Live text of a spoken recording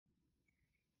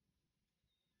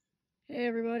Hey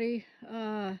everybody.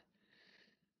 Had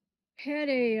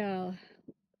a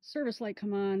service light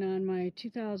come on my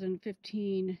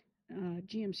 2015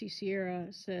 GMC Sierra.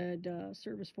 Said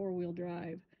service four-wheel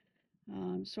drive.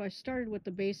 So I started with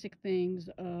the basic things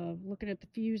of looking at the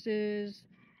fuses.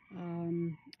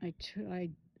 I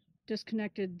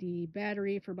disconnected the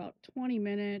battery for about 20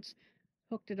 minutes,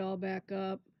 hooked it all back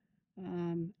up,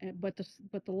 but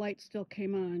the light still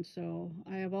came on. So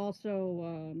I have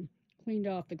also cleaned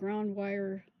off the ground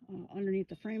wire underneath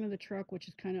the frame of the truck, which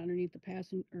is kind of underneath the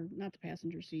passenger, or not the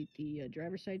passenger seat, the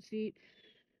driver's side seat.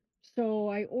 So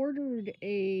I ordered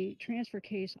a transfer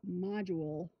case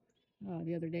module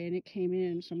the other day, and it came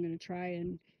in. So I'm going to try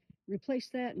and replace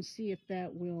that and see if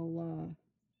that will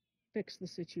fix the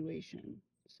situation.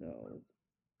 So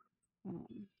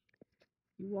um,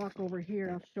 you walk over here,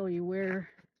 I'll show you where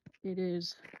it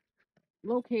is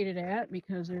located at,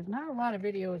 because there's not a lot of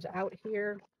videos out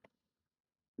here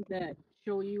that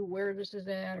show you where this is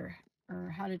at,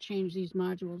 or how to change these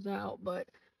modules out. But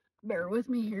bear with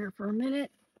me here for a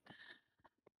minute.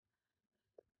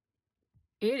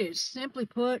 It is simply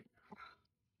put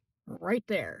right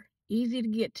there, easy to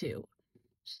get to.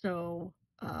 So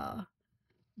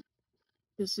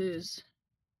this is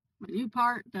my new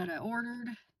part that I ordered.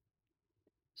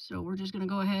 So we're just going to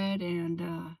go ahead and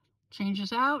change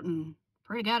this out, and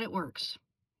pray to God it works.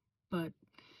 But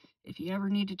if you ever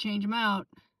need to change them out,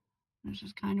 this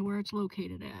is kind of where it's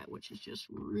located at, which is just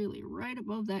really right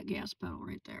above that gas pedal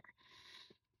right there.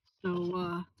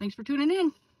 So thanks for tuning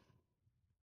in.